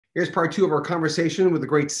Here's part two of our conversation with the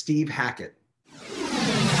great Steve Hackett.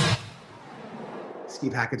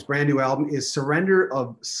 Steve Hackett's brand new album is Surrender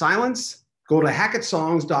of Silence. Go to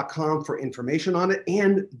hackettsongs.com for information on it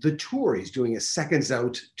and the tour. He's doing a Seconds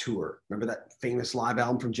Out tour. Remember that famous live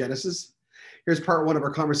album from Genesis? Here's part one of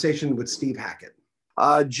our conversation with Steve Hackett.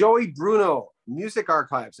 Joey Bruno, Music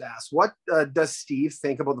Archives, asks, what does Steve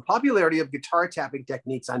think about the popularity of guitar tapping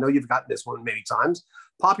techniques? I know you've gotten this one many times,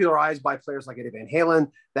 popularized by players like Eddie Van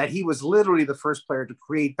Halen, that he was literally the first player to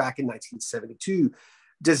create back in 1972.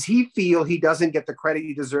 Does he feel he doesn't get the credit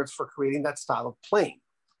he deserves for creating that style of playing?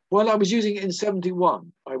 Well, I was using it in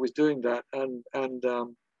 71. I was doing that. And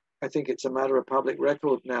I think it's a matter of public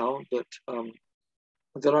record now that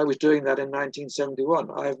I was doing that in 1971.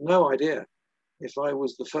 I have no idea if I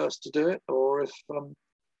was the first to do it or if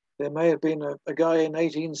there may have been a guy in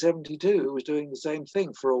 1872 who was doing the same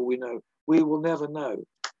thing, for all we know. We will never know.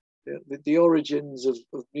 The origins of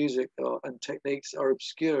music and techniques are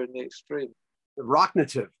obscure in the extreme. Rock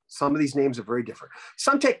native. Some of these names are very different.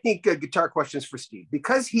 Some technique guitar questions for Steve.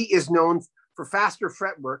 Because he is known for faster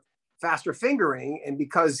fretwork, faster fingering, and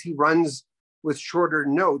because he runs with shorter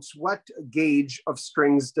notes, what gauge of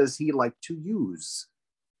strings does he like to use?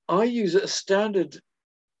 I use a standard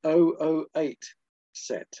 008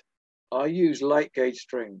 set. I use light gauge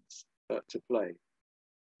strings to play.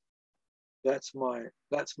 That's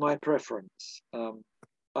my preference.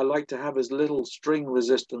 I like to have as little string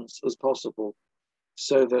resistance as possible,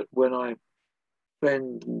 so that when I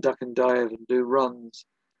bend and duck and dive and do runs,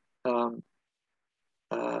 the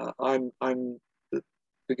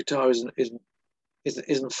guitar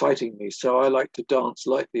isn't fighting me. So I like to dance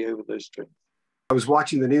lightly over those strings. I was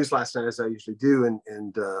watching the news last night, as I usually do,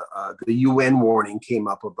 and the UN warning came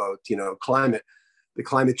up about the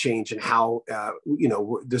climate change and how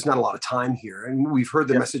there's not a lot of time here, and we've heard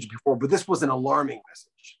the message before, but this was an alarming message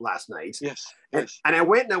last night. Yes. And I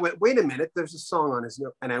went, wait a minute, there's a song on his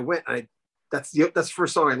note, and I went, that's the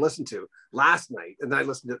first song I listened to last night, and then I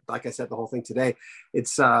listened to, like I said, the whole thing today.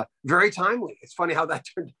 It's very timely. It's funny how that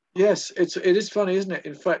turned. Yes, it is funny, isn't it?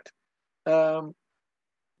 In fact,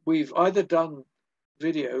 we've either done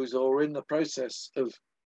videos or in the process of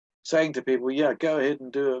saying to people, yeah, go ahead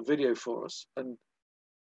and do a video for us. And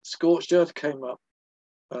Scorched Earth came up.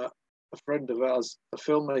 A friend of ours, a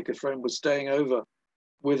filmmaker friend, was staying over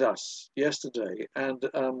with us yesterday, and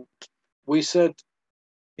we said,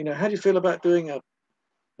 how do you feel about doing a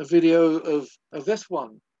video of this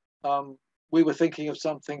one? We were thinking of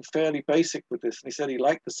something fairly basic with this, and he said he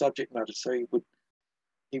liked the subject matter, so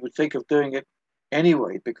he would think of doing it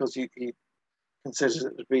anyway, because he considers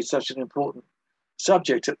it to be such an important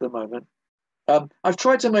subject at the moment. I've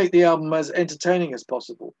tried to make the album as entertaining as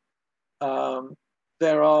possible.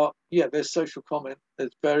 There's social comment,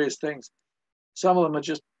 there's various things. Some of them are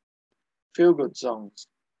just feel-good songs.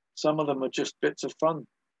 Some of them are just bits of fun.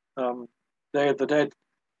 Day of the Dead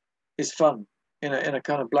is fun in a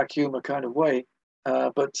kind of black humor kind of way.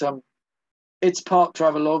 But it's part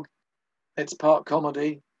travelogue, it's part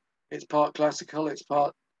comedy, it's part classical, it's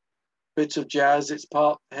part bits of jazz, it's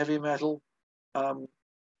part heavy metal.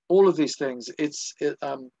 All of these things, it's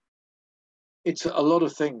a lot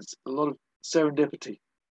of things, a lot of serendipity.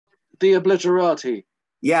 The Obliterati.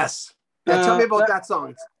 Yes. Yeah, tell me about that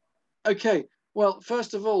song. Okay. Well,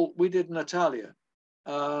 first of all, we did Natalia,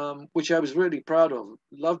 which I was really proud of.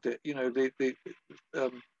 Loved it.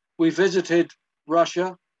 We visited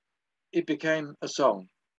Russia. It became a song,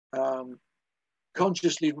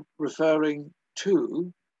 consciously referring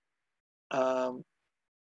to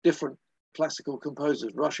different classical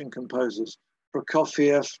composers, Russian composers,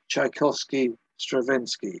 Prokofiev, Tchaikovsky,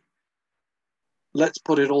 Stravinsky. Let's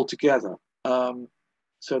put it all together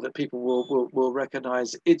so that people will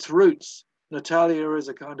recognize its roots. Natalia is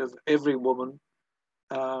a kind of every woman.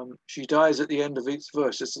 She dies at the end of each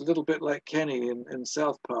verse. It's a little bit like Kenny in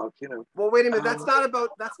South Park, Well, wait a minute. That's not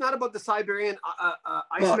about the Siberian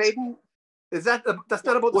Ice Maiden. That's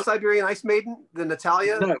not about the Siberian Ice Maiden, the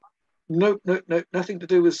Natalia? No, nothing to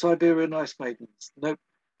do with Siberian Ice Maidens. No.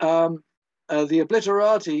 The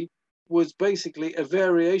Obliterati was basically a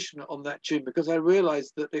variation on that tune, because I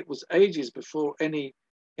realized that it was ages before any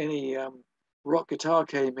rock guitar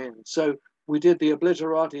came in. So we did the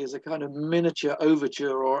Obliterati as a kind of miniature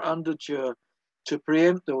overture or underture to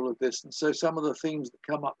preempt all of this. And so some of the themes that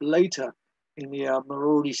come up later in the album are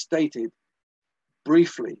already stated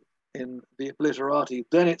briefly in the Obliterati.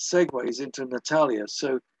 Then it segues into Natalia.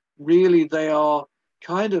 So really they are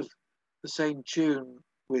kind of the same tune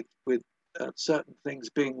with certain things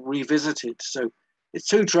being revisited. So it's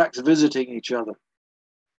two tracks visiting each other.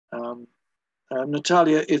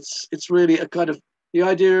 Natalia, it's really a kind of The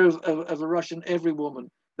idea of a Russian every woman,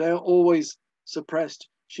 they're always suppressed.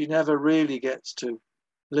 She never really gets to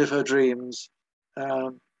live her dreams.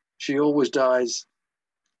 She always dies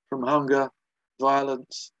from hunger,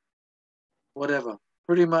 violence, whatever.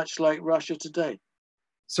 Pretty much like Russia today.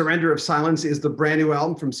 Surrender of Silence is the brand new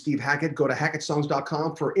album from Steve Hackett. Go to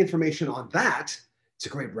hackettsongs.com for information on that. It's a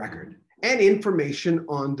great record. And information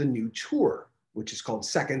on the new tour, which is called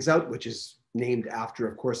Seconds Out, which is named after,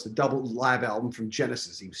 of course, the double live album from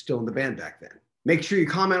Genesis. He was still in the band back then. Make sure you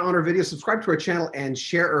comment on our video, subscribe to our channel, and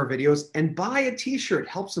share our videos, and buy a t-shirt.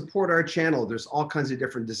 Help support our channel. There's all kinds of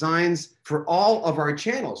different designs for all of our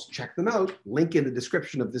channels. Check them out. Link in the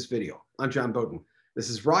description of this video. I'm John Beaudin. This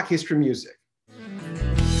is Rock History Music.